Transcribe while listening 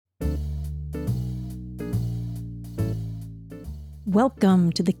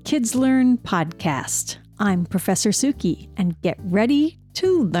Welcome to the Kids Learn podcast. I'm Professor Suki, and get ready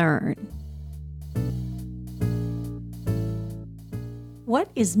to learn. What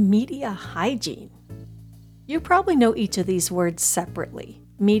is media hygiene? You probably know each of these words separately.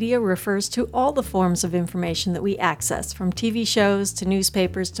 Media refers to all the forms of information that we access, from TV shows to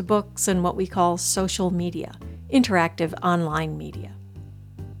newspapers to books and what we call social media, interactive online media.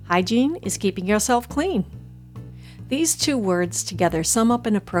 Hygiene is keeping yourself clean. These two words together sum up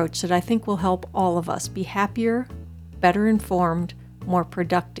an approach that I think will help all of us be happier, better informed, more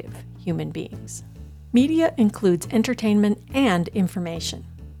productive human beings. Media includes entertainment and information.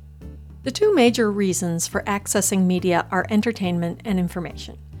 The two major reasons for accessing media are entertainment and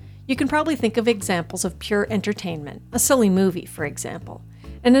information. You can probably think of examples of pure entertainment, a silly movie, for example.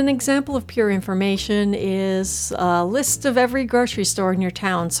 And an example of pure information is a list of every grocery store in your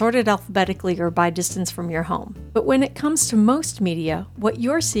town, sorted alphabetically or by distance from your home. But when it comes to most media, what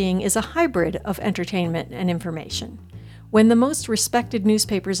you're seeing is a hybrid of entertainment and information. When the most respected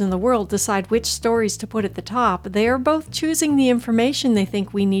newspapers in the world decide which stories to put at the top, they are both choosing the information they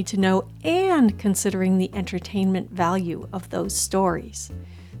think we need to know and considering the entertainment value of those stories.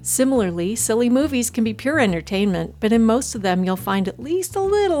 Similarly, silly movies can be pure entertainment, but in most of them you'll find at least a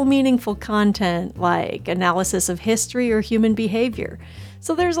little meaningful content, like analysis of history or human behavior.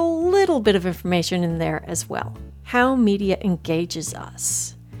 So there's a little bit of information in there as well. How media engages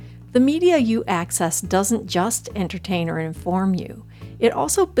us. The media you access doesn't just entertain or inform you. It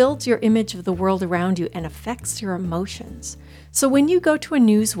also builds your image of the world around you and affects your emotions. So when you go to a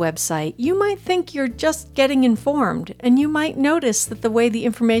news website, you might think you're just getting informed, and you might notice that the way the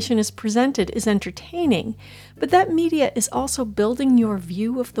information is presented is entertaining, but that media is also building your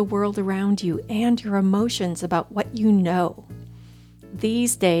view of the world around you and your emotions about what you know.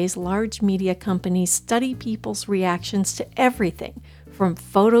 These days, large media companies study people's reactions to everything, from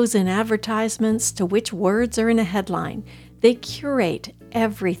photos in advertisements to which words are in a headline. They curate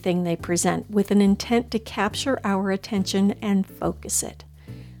everything they present with an intent to capture our attention and focus it.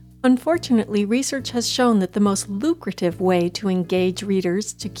 Unfortunately, research has shown that the most lucrative way to engage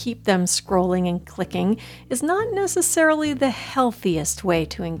readers, to keep them scrolling and clicking, is not necessarily the healthiest way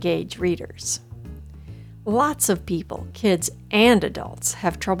to engage readers. Lots of people, kids and adults,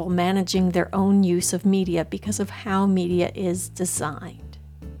 have trouble managing their own use of media because of how media is designed.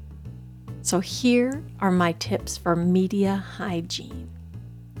 So here are my tips for media hygiene.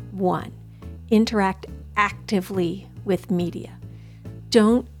 1. Interact actively with media.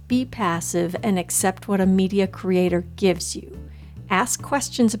 Don't be passive and accept what a media creator gives you. Ask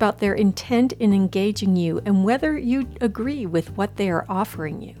questions about their intent in engaging you and whether you agree with what they are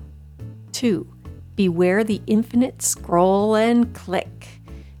offering you. 2. Beware the infinite scroll and click.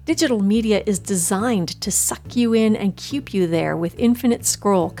 Digital media is designed to suck you in and keep you there with infinite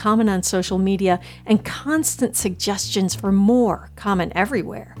scroll, common on social media, and constant suggestions for more, common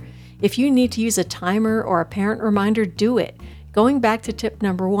everywhere. If you need to use a timer or a parent reminder, do it. Going back to tip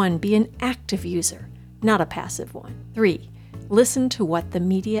number 1, be an active user, not a passive one. 3, listen to what the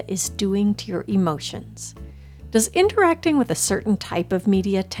media is doing to your emotions. Does interacting with a certain type of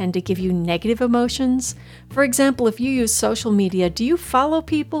media tend to give you negative emotions? For example, if you use social media, do you follow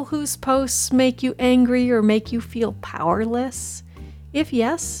people whose posts make you angry or make you feel powerless? If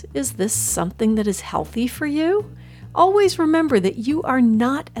yes, is this something that is healthy for you? Always remember that you are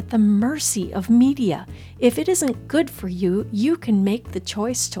not at the mercy of media. If it isn't good for you, you can make the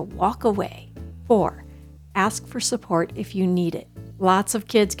choice to walk away. 4, ask for support if you need it. Lots of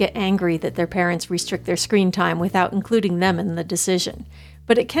kids get angry that their parents restrict their screen time without including them in the decision.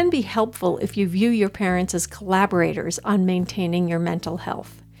 But it can be helpful if you view your parents as collaborators on maintaining your mental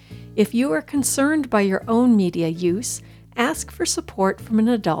health. If you are concerned by your own media use, ask for support from an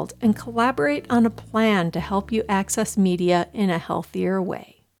adult and collaborate on a plan to help you access media in a healthier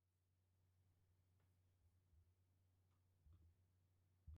way.